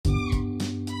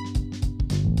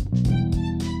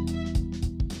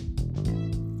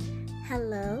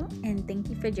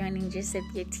Thank you for joining Just Sip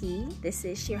Your Tea. This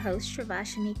is your host,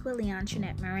 Travashaniqua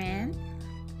Leontrunette Moran.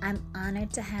 I'm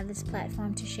honored to have this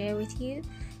platform to share with you.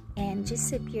 And Just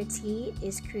Sip Your Tea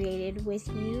is created with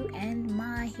you and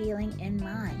my healing in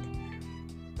mind.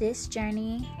 This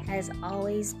journey has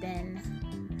always been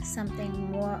something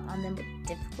more on the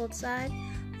difficult side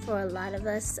for a lot of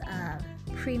us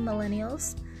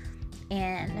pre-millennials.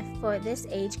 And for this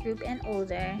age group and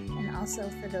older, and also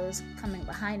for those coming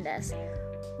behind us,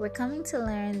 we're coming to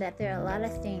learn that there are a lot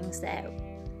of things that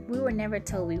we were never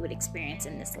told we would experience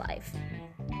in this life.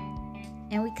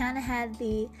 And we kind of had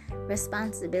the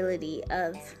responsibility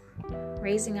of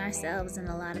raising ourselves in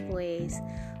a lot of ways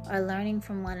or learning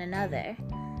from one another.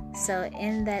 So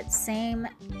in that same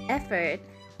effort,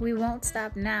 we won't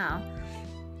stop now.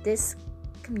 This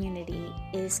community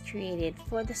is created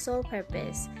for the sole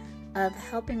purpose of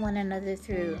helping one another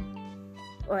through,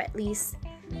 or at least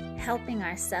helping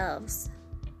ourselves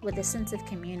with a sense of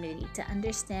community, to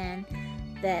understand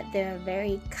that there are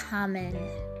very common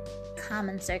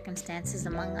circumstances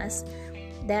among us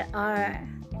that are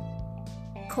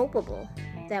copable,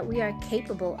 that we are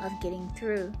capable of getting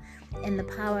through, and the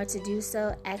power to do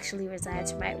so actually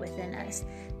resides right within us.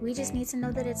 We just need to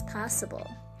know that it's possible.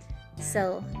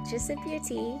 So, Just Sip Your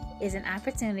Tea is an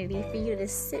opportunity for you to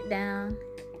sit down,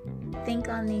 think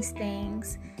on these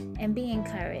things, and be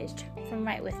encouraged from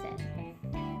right within.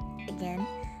 Again,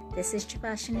 this is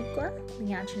Travashaniqua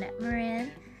Leontrunette Moran.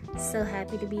 So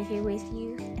happy to be here with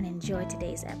you, and enjoy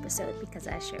today's episode because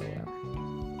I sure will.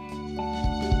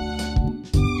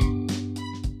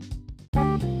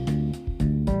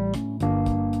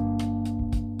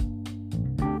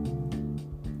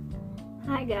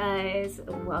 Hi guys,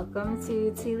 welcome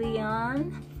to Tea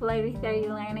Leon, Flavor 30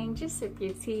 Learning, Just Sip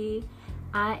Your Tea.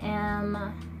 I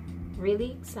am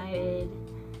really excited.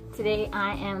 Today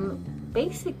I am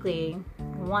basically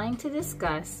wanting to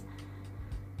discuss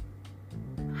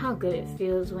how good it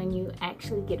feels when you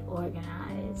actually get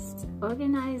organized.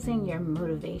 Organizing your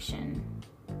motivation.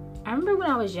 I remember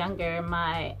when I was younger,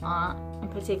 my aunt in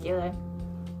particular,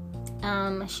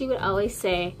 she would always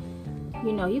say,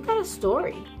 you got a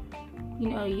story.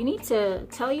 You need to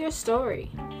tell your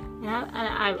story. And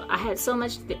I had so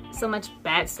much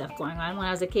bad stuff going on. When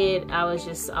I was a kid, I was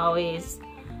just always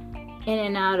in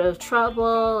and out of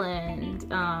trouble and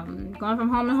going from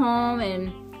home to home.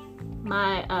 And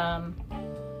my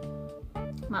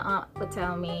aunt would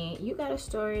tell me, you got a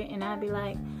story? And I'd be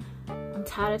like, I'm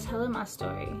tired of telling my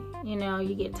story.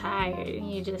 You get tired. And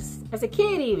you just, as a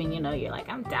kid even, you're like,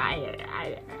 I'm tired.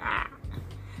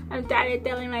 I'm tired of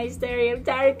telling my story. I'm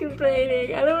tired of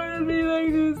complaining. I don't want to be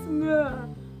like this. No.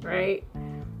 Right?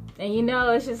 And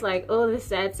it's just like, oh, this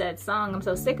sad song. I'm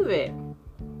so sick of it.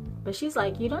 But she's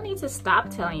like, you don't need to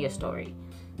stop telling your story.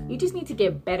 You just need to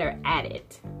get better at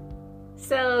it.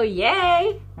 So,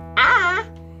 yay!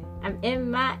 I'm in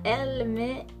my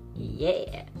element.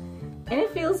 Yeah. And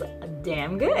it feels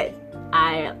damn good.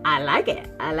 I like it.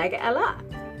 I like it a lot.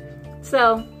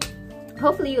 So,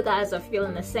 hopefully you guys are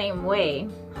feeling the same way.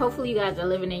 Hopefully you guys are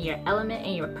living in your element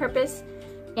and your purpose.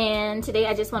 And today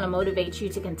I just want to motivate you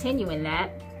to continue in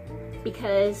that,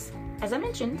 because as I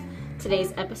mentioned,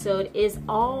 today's episode is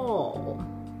all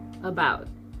about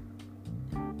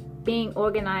being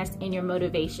organized in your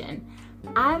motivation.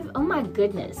 Oh my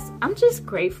goodness, I'm just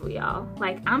grateful, y'all.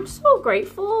 I'm so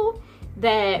grateful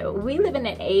that we live in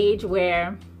an age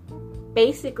where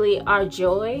basically our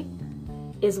joy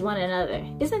is one another.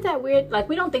 Isn't that weird?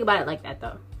 We don't think about it like that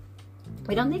though.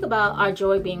 We don't think about our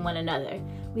joy being one another.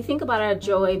 We think about our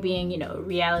joy being,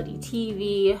 reality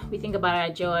TV. We think about our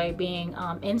joy being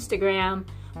Instagram.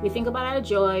 We think about our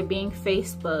joy being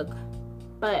Facebook.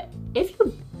 But if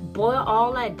you boil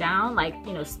all that down,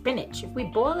 spinach, if we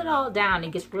boil it all down,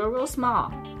 it gets real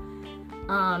small.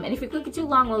 And if we cook it too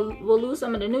long, we'll lose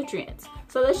some of the nutrients.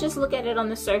 So let's just look at it on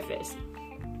the surface.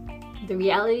 The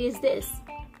reality is this.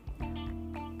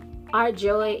 Our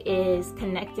joy is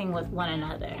connecting with one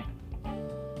another.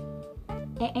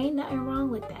 There ain't nothing wrong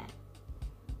with that.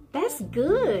 That's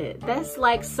good. That's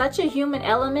such a human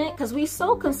element, because we're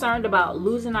so concerned about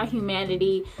losing our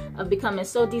humanity, of becoming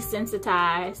so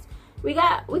desensitized. We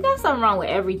got something wrong with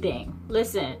everything.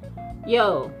 Listen, we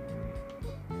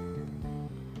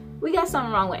got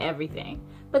something wrong with everything.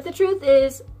 But the truth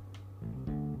is,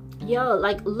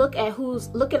 look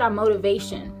at our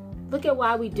motivation. Look at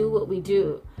why we do what we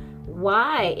do.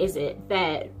 Why is it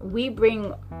that we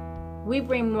bring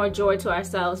more joy to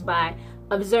ourselves by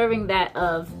observing that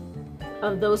of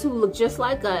those who look just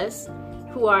like us,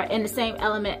 who are in the same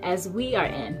element as we are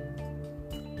in?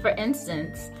 For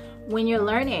instance, when you're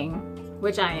learning,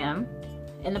 which I am,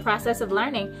 in the process of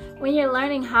learning, when you're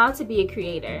learning how to be a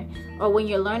creator or when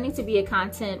you're learning to be a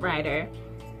content writer,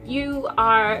 you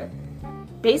are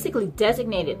basically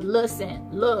designated. Listen,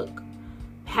 look,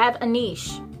 have a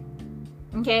niche.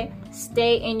 Okay?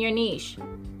 Stay in your niche.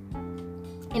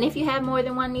 And if you have more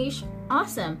than one niche,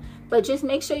 awesome. But just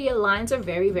make sure your lines are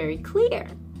very, very clear,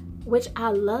 which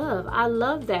I love. I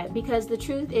love that, because the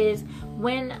truth is,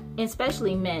 when,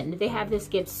 especially men, they have this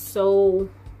gift, so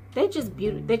they're just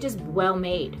beautiful. They're just well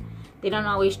made. They don't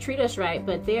always treat us right,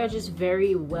 but they are just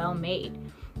very well made.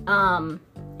 And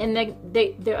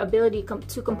their ability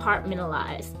to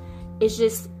compartmentalize is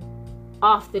just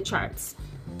off the charts,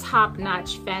 top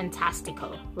notch,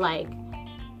 fantastical. Like,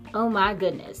 oh my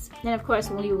goodness. And of course,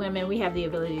 when we women, we have the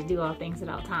ability to do all things at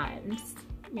all times,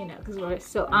 you know, because we're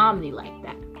so omni like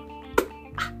that.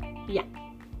 Yeah.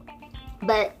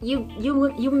 But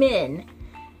you men,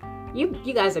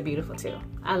 you guys are beautiful too.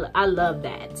 I love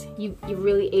that. You're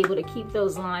really able to keep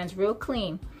those lines real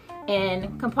clean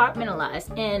and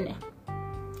compartmentalize. And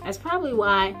that's probably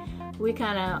why we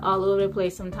kind of all over the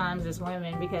place sometimes as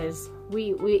women, because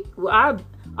our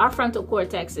frontal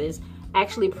cortexes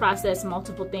actually process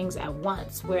multiple things at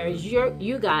once, whereas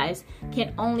you guys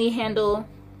can only handle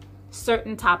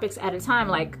certain topics at a time,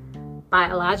 like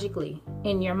biologically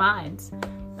in your minds.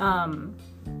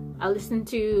 I listened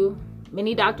to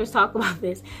many doctors talk about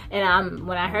this, and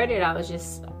when I heard it, I was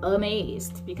just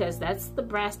amazed, because that's the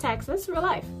brass tacks. That's real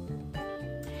life.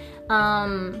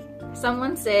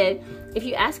 Someone said, if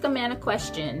you ask a man a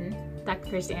question, Dr.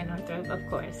 Christiane Northrup, of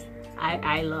course.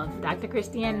 I love Dr.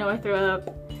 Christiane Northrup.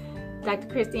 Dr.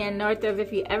 Christiane Northrup,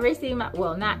 if you ever see my,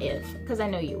 well, not if, because I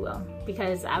know you will,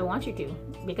 because I want you to,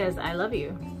 because I love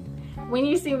you. When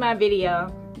you see my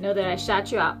video, know that I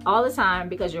shout you out all the time,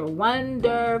 because you're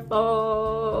wonderful.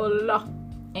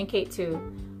 And Kate too,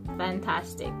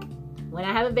 fantastic. When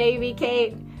I have a baby,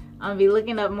 Kate, I'm gonna be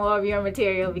looking up more of your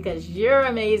material, because you're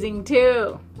amazing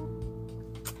too.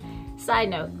 Side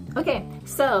note. Okay,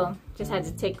 so just had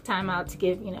to take time out to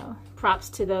give, you know, props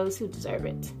to those who deserve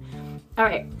it. All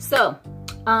right, so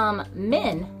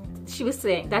men, she was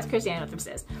saying, that's Christiane Northrup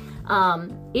says,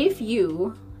 if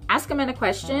you ask a man a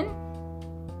question,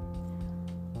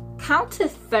 count to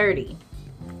 30,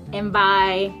 and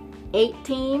by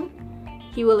 18,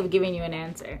 he will have given you an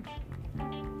answer.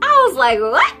 I was like,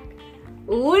 what?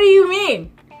 What do you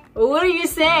mean? What are you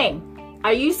saying?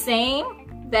 Are you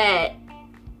saying that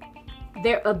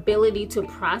their ability to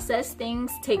process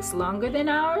things takes longer than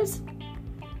ours?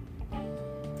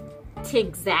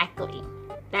 Exactly.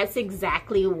 That's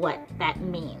exactly what that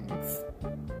means.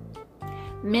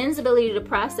 Men's ability to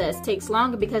process takes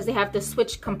longer because they have to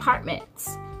switch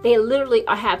compartments. They literally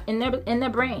have in their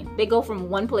brain. They go from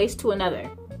one place to another.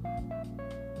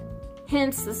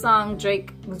 Hence the song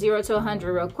Drake 0 to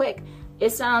 100 real quick.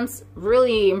 It sounds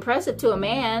really impressive to a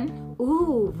man.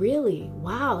 Ooh, really?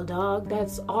 Wow, dog,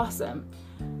 that's awesome.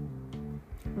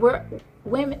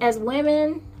 As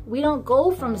women, we don't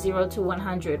go from 0 to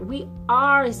 100. We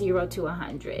are 0 to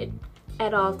 100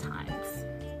 at all times.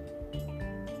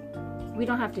 We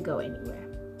don't have to go anywhere.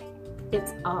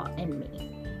 It's all in me.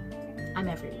 I'm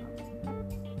everywhere.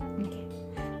 Okay.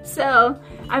 So,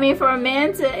 I mean, for a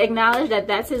man to acknowledge that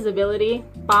that's his ability,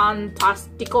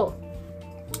 fantastico.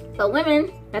 But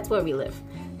women, that's where we live.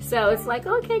 So it's like,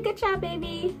 okay, good job,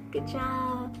 baby. Good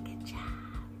job. Good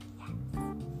job.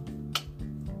 Yes.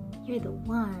 You're the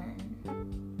one.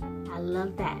 I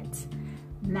love that.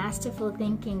 Masterful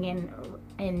thinking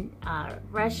and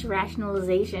rush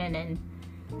rationalization and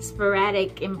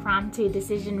sporadic impromptu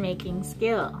decision-making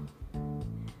skill.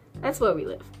 That's where we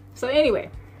live. So anyway,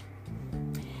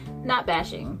 not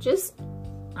bashing, just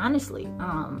honestly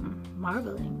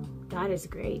marveling. God is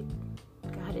great.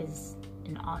 God is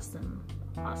an awesome,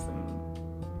 awesome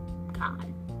God.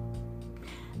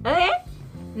 Okay,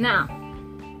 now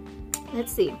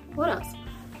let's see what else.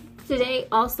 Today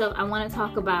also I want to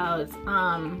talk about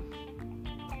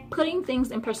putting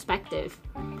things in perspective.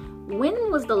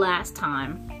 When was the last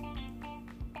time,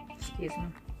 excuse me,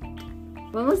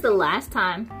 when was the last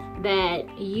time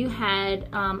that you had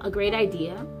a great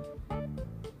idea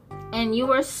and you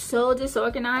were so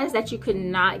disorganized that you could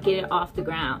not get it off the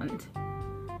ground?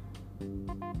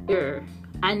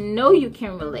 I know you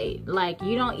can relate. Like,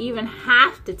 you don't even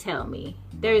have to tell me.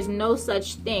 There is no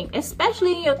such thing,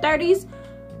 especially in your 30s.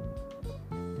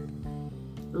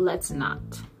 Let's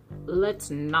not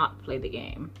play the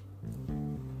game.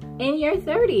 In your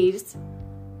 30s,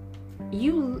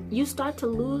 you start to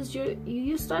lose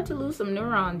some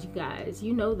neurons, you guys.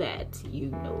 You know that. You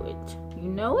know it. You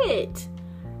know it.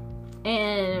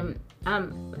 And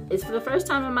it's for the first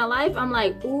time in my life, I'm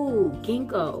like, ooh,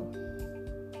 ginkgo.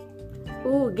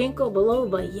 Ooh, ginkgo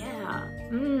biloba, yeah.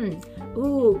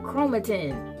 Ooh,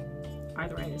 chromatin.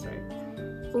 Arthritis,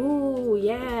 right? Ooh,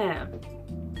 yeah.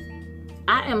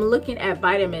 I am looking at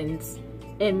vitamins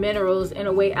and minerals in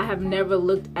a way I have never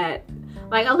looked at.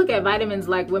 Like, I look at vitamins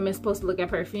like women's supposed to look at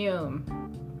perfume.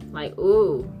 Like,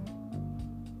 ooh,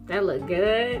 that look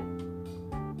good.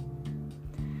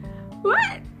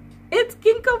 What? It's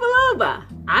ginkgo biloba.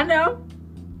 I know.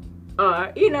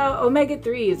 Or, you know,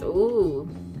 omega-3s. Ooh,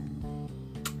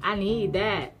 I need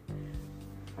that.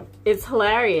 It's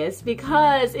hilarious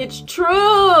because it's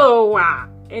true.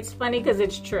 It's funny because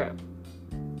it's true.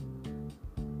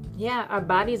 Yeah, our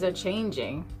bodies are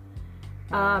changing.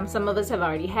 Some of us have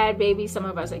already had babies. Some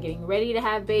of us are getting ready to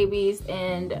have babies.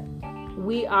 And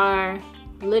we are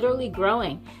literally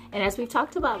growing. And as we've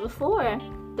talked about before,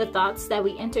 the thoughts that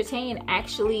we entertain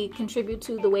actually contribute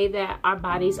to the way that our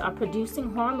bodies are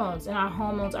producing hormones, and our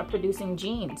hormones are producing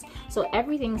genes. So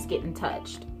everything's getting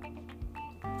touched.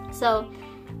 So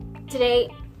today,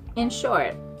 in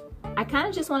short, I kind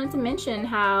of just wanted to mention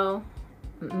how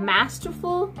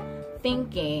masterful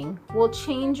thinking will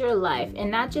change your life. And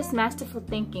not just masterful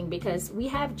thinking, because we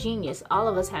have genius. All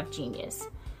of us have genius.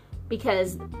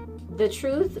 Because the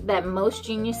truth that most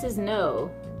geniuses know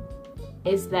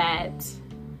is that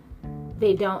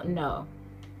they don't know.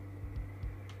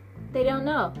 They don't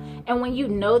know. And when you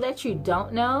know that you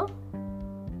don't know,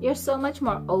 you're so much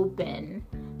more open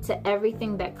to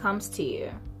everything that comes to you,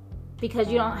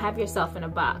 because you don't have yourself in a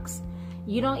box.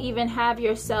 You don't even have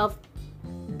yourself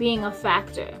being a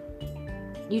factor.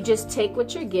 You just take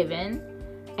what you're given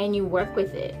and you work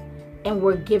with it. And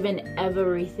we're given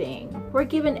everything. We're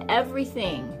given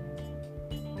everything.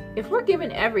 If we're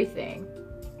given everything,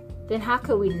 then how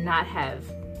could we not have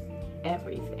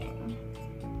everything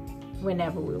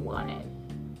whenever we want it?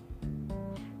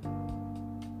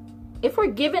 If we're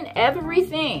given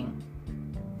everything,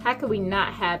 how could we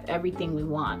not have everything we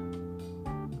want?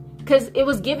 Because it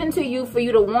was given to you for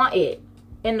you to want it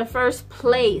in the first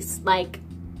place. Like,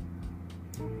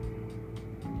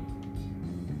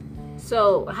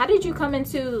 so how did you come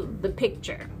into the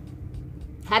picture?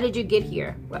 How did you get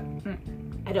here? Well,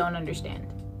 I don't understand.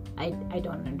 I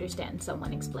don't understand.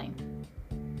 Someone explain.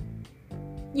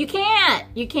 You can't.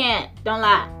 You can't. Don't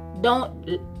lie.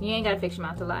 You ain't got to fix your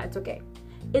mouth to lie. It's okay.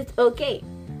 It's okay.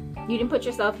 You didn't put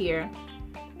yourself here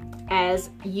as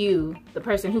you, the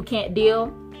person who can't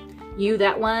deal. You,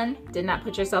 that one, did not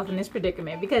put yourself in this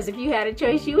predicament. Because if you had a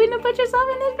choice, you wouldn't have put yourself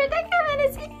in this predicament.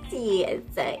 It's easy.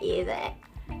 It's so easy.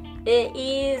 It's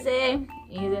easy.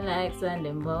 Easy like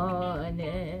Sunday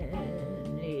morning.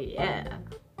 Yeah.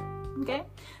 Okay?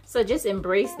 So just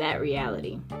embrace that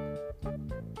reality.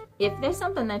 If there's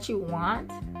something that you want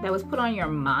that was put on your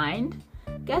mind,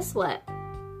 guess what?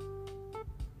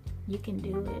 You can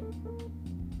do it.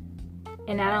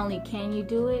 And not only can you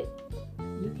do it,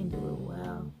 you can do it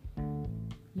well.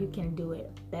 You can do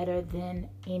it better than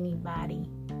anybody.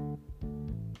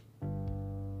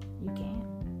 You can.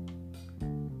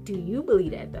 Do you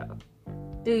believe that though?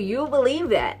 Do you believe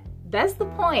that? That's the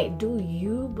point. Do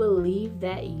you believe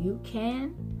that you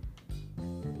can?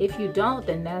 If you don't,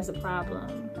 then that's a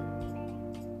problem.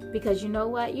 Because you know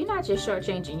what? You're not just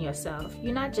shortchanging yourself.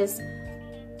 You're not just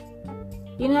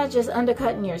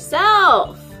undercutting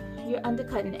yourself. You're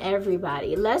undercutting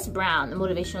everybody. Les Brown, the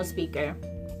motivational speaker,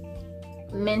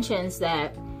 mentions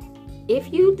that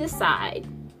if you decide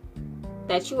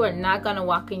that you are not going to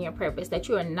walk in your purpose, that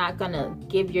you are not going to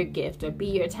give your gift or be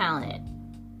your talent,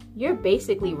 you're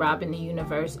basically robbing the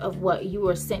universe of what you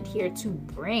were sent here to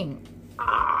bring.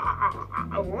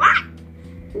 What?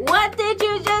 What did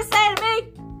you just say to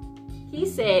me? He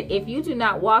said, if you do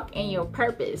not walk in your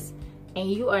purpose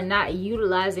and you are not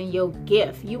utilizing your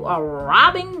gift, you are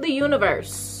robbing the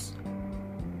universe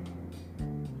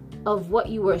of what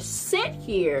you were sent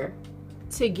here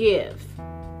to give.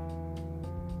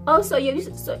 Oh, so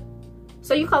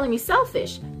you calling me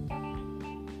selfish?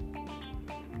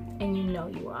 And you know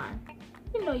you are.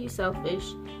 You know you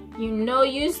selfish. You know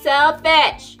you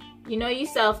selfish. You know you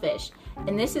selfish.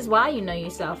 And this is why you know you're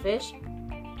selfish.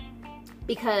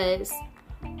 Because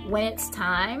when it's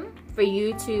time for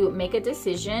you to make a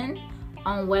decision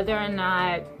on whether or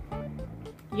not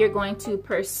you're going to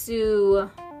pursue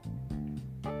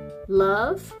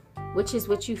love, which is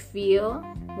what you feel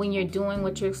when you're doing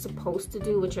what you're supposed to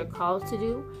do, what you're called to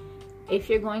do. If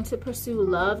you're going to pursue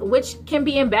love, which can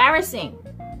be embarrassing.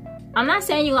 I'm not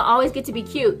saying you're going to always get to be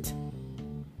cute.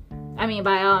 I mean,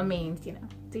 by all means,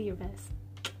 do your best.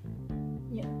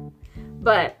 Yeah.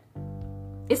 But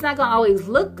it's not going to always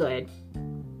look good.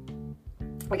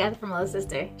 I got it from my little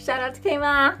sister. Shout out to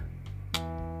Kayma.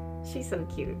 She's so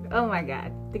cute. Oh my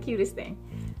God, the cutest thing.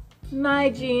 My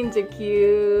jeans are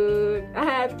cute. I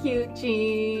have cute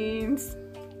jeans.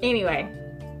 Anyway,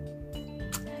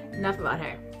 enough about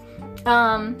her.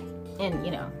 And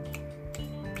you know,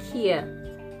 Kia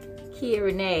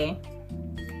Renee,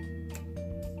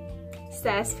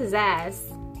 Sass Pizzazz.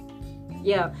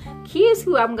 Yo, Kia's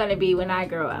who I'm gonna be when I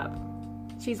grow up.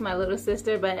 She's my little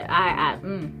sister, but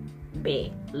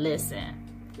listen,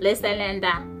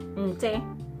 Linda, okay?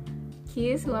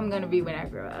 Kia's who I'm gonna be when I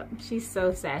grow up. She's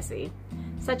so sassy,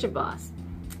 such a boss,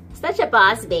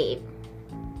 babe.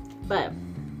 But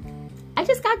I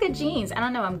just got good genes. I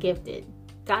don't know, I'm gifted.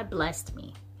 God blessed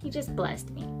me. He just blessed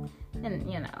me, and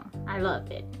you know, I love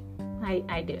it.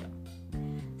 I do.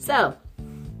 So,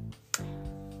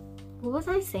 what was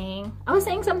I saying? I was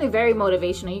saying something very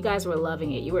motivational. You guys were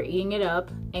loving it. You were eating it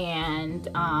up, and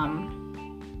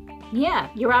yeah,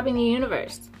 you're robbing the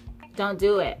universe. Don't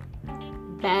do it.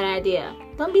 Bad idea.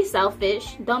 Don't be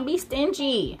selfish. Don't be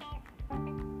stingy.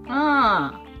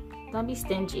 Don't be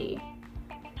stingy.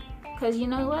 Because you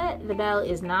know what? The bell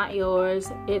is not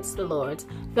yours, it's the Lord's.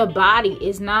 The body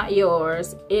is not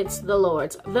yours, it's the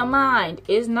Lord's. The mind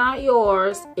is not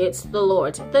yours, it's the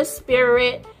Lord's. The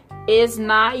spirit is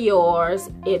not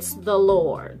yours, it's the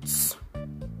Lord's.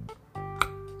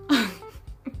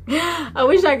 I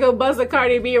wish I could bust a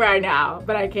Cardi B right now,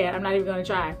 but I can't. I'm not even gonna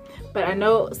try. But I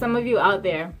know some of you out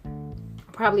there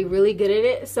are probably really good at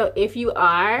it. So if you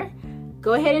are,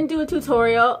 go ahead and do a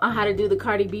tutorial on how to do the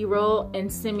Cardi B roll and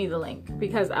send me the link,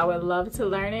 because I would love to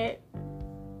learn it.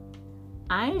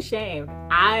 I ain't ashamed.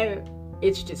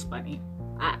 It's just funny.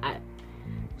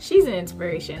 She's an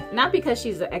inspiration. Not because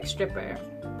she's an ex-stripper,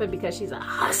 but because she's a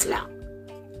hustler.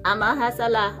 I'm a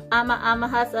hustler. I'm a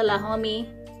hustler, homie.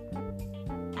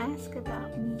 Ask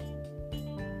about me.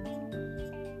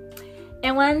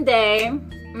 And one day,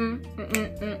 I'm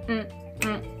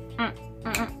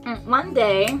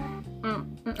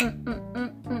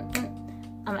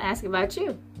gonna ask about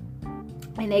you,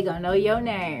 and they gonna know your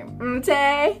name.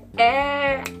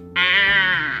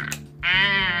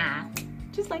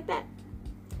 Just like that.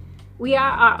 We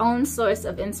are our own source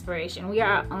of inspiration. We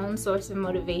are our own source of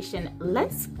motivation.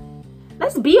 Let's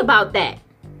be about that.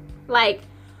 Like,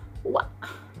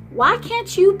 why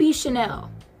can't you be Chanel?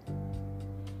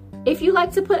 If you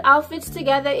like to put outfits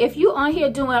together, if you on here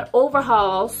doing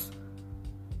overhauls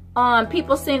on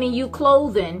people sending you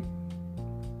clothing,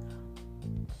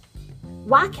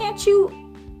 why can't you?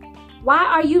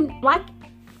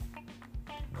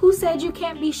 Who said you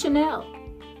can't be Chanel?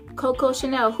 Coco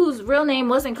Chanel, whose real name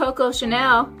wasn't Coco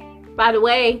Chanel, by the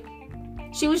way.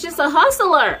 She was just a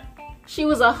hustler. She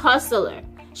was a hustler.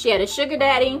 She had a sugar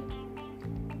daddy.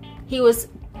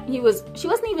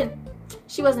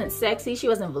 She wasn't sexy, she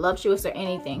wasn't voluptuous or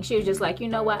anything. She was just like, you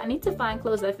know what, I need to find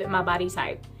clothes that fit my body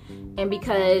type. And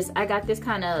because I got this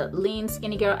kind of lean,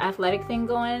 skinny girl athletic thing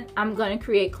going, I'm gonna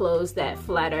create clothes that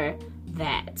flatter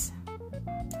that.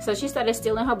 So she started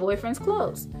stealing her boyfriend's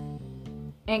clothes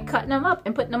and cutting them up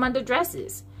and putting them under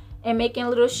dresses and making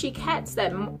little chic hats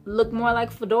that look more like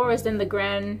fedoras than the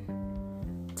grand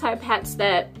type hats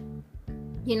that,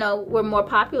 you know, were more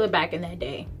popular back in that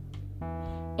day.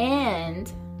 And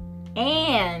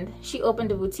she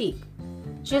opened a boutique.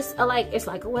 Just it's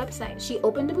like a website. She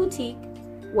opened a boutique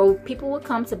where people would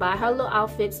come to buy her little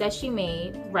outfits that she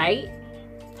made, right?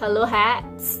 Her little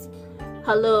hats,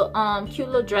 her little cute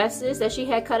little dresses that she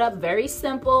had cut up, very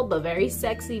simple but very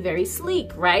sexy, very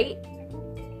sleek, right?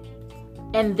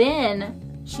 And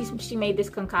then she made this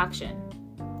concoction.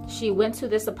 She went to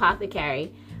this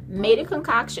apothecary, made a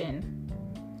concoction,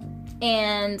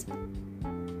 and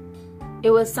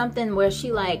it was something where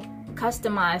she like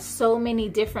customized so many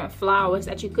different flowers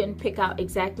that you couldn't pick out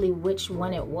exactly which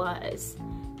one it was.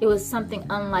 It was something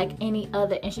unlike any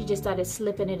other, and she just started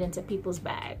slipping it into people's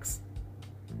bags.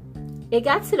 It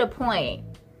got to the point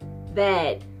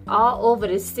that all over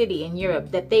the city in Europe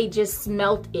that they just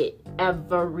smelt it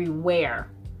everywhere.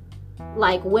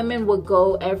 Like women would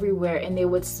go everywhere and they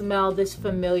would smell this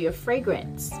familiar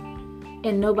fragrance,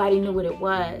 and nobody knew what it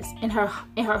was. And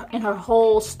her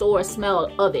whole store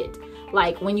smelled of it.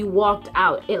 Like when you walked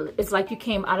out, it's like you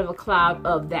came out of a cloud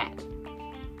of that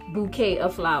bouquet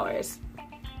of flowers.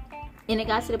 And it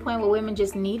got to the point where women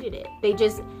just needed it.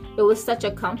 It was such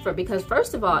a comfort, because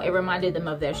first of all, it reminded them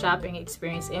of their shopping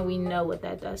experience, and we know what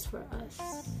that does for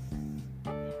us.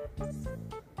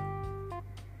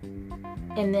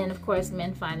 And then of course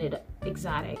men find it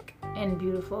exotic and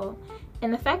beautiful.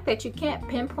 And the fact that you can't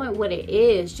pinpoint what it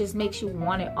is just makes you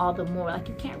want it all the more. Like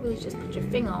you can't really just put your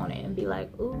finger on it and be like,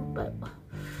 ooh, but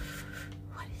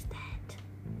what is that?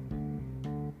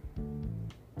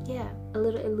 yeah, a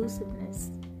little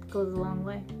elusiveness goes a long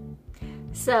way.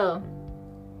 So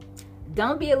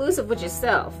don't be elusive with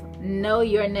yourself. Know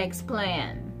your next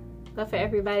plan. But for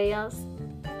everybody else,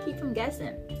 keep them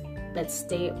guessing. Let's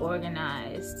stay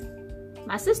organized.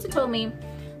 My sister told me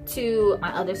to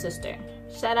my other sister,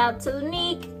 shout out to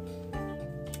Lanique,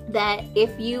 that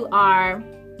if you are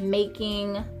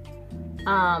making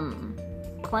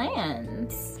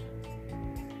plans,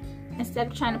 instead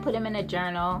of trying to put them in a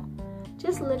journal,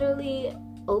 just literally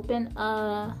open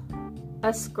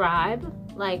a scribe,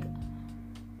 like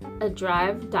a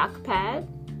Drive doc pad,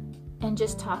 and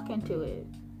just talk into it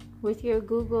with your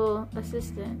Google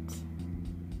Assistant.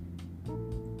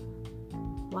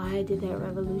 Why did that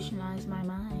revolutionize my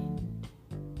mind?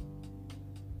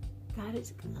 God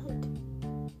is good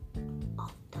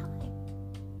all the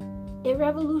time. It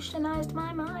revolutionized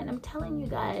my mind. I'm telling you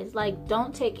guys, like,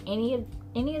 don't take any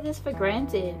of this for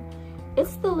granted.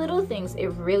 It's the little things. It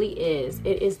really is.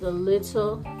 It is the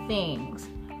little things.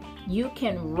 You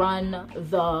can run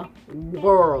the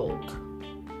world.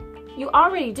 You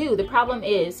already do. The problem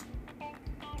is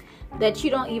that you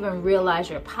don't even realize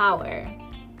your power.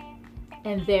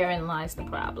 And therein lies the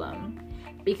problem.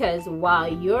 Because while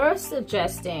you're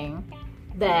suggesting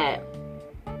that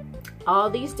all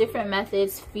these different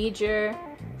methods feed your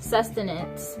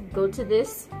sustenance, go to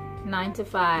this 9 to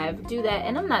 5, do that.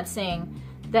 And I'm not saying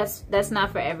that's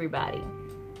not for everybody.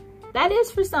 That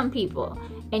is for some people.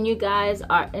 And you guys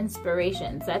are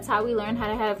inspirations. That's how we learn how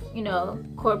to have,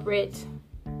 corporate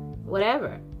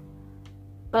whatever.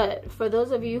 But for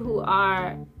those of you who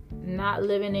are not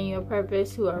living in your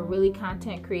purpose, who are really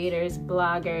content creators,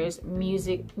 bloggers,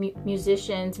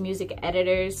 musicians, music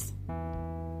editors,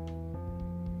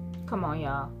 come on,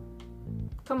 y'all.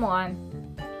 Come on.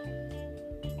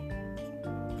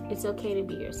 It's okay to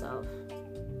be yourself.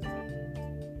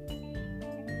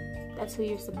 That's who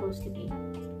you're supposed to be.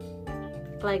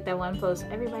 Like that one post,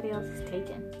 everybody else is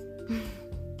taken.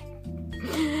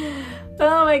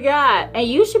 Oh my God. And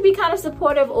you should be kind of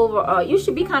supportive overall. You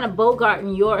should be kind of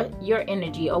bogarting your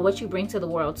energy or what you bring to the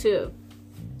world too.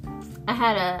 I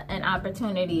had an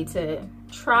opportunity to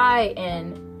try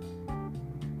and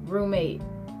roommate.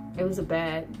 It was a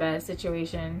bad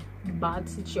situation. Bad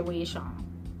situation.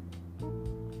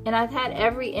 And I've had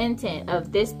every intent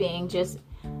of this being just,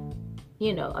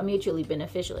 a mutually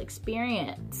beneficial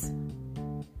experience.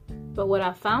 But what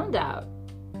I found out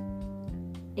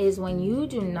is when you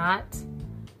do not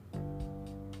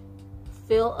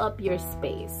fill up your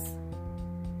space,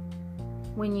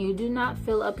 when you do not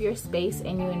fill up your space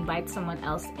and you invite someone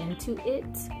else into it,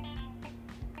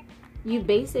 you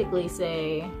basically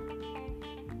say,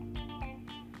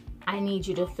 I need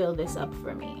you to fill this up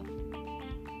for me.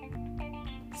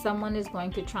 Someone is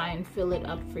going to try and fill it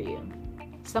up for you.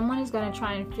 Someone is going to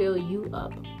try and fill you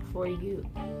up for you.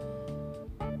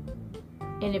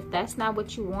 And if that's not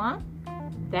what you want,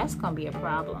 that's going to be a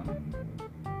problem.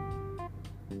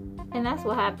 And that's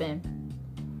what happened.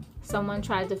 Someone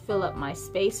tried to fill up my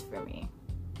space for me.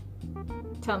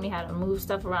 Tell me how to move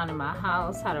stuff around in my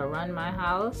house, how to run my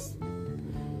house.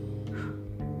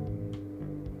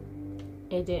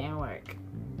 It didn't work.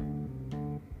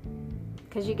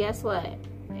 Because you guess what?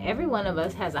 Every one of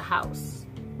us has a house,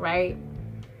 right?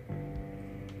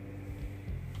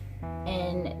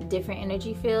 In different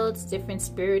energy fields, different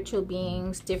spiritual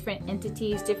beings, different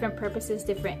entities, different purposes,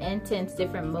 different intents,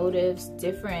 different motives,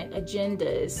 different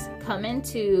agendas come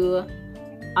into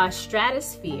our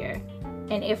stratosphere.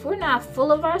 And if we're not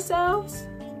full of ourselves,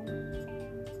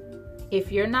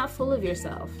 if you're not full of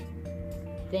yourself,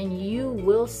 then you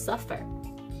will suffer,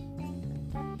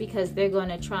 because they're going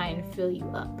to try and fill you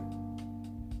up.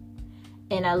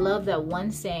 And I love that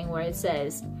one saying where it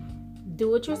says, do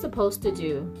what you're supposed to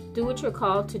do what you're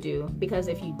called to do, because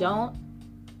if you don't,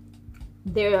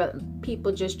 there are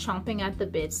people just chomping at the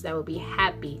bits that will be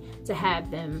happy to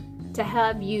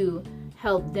have you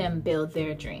help them build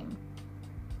their dream.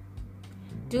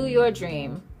 Do your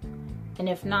dream, and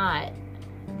if not,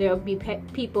 there'll be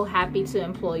people happy to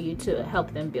employ you to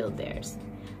help them build theirs.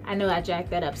 I know I jacked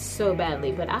that up so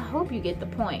badly, but I hope you get the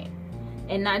point.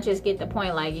 And not just get the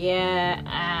point like,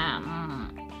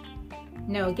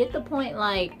 no, get the point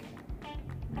like,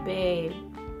 babe,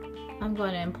 I'm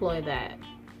going to employ that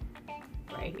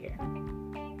right here.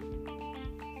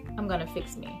 I'm going to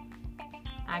fix me.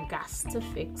 I got to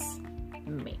fix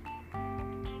me.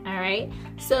 All right.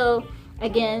 So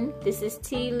again, this is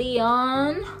T.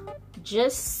 Leon.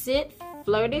 Just sit,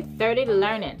 flirty, 30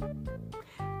 learning.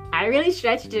 I really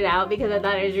stretched it out because I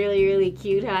thought it was really, really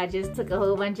cute how I just took a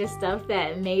whole bunch of stuff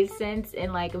that made sense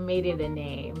and like made it a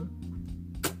name.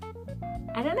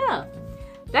 I don't know.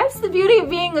 That's the beauty of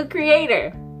being a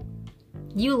creator.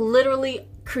 You literally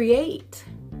create.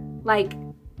 Like,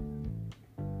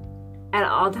 at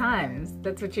all times.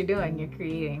 That's what you're doing. You're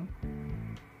creating.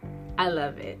 I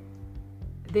love it.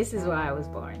 This is why I was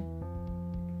born.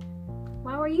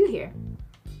 Why were you here?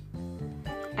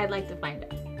 I'd like to find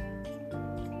out.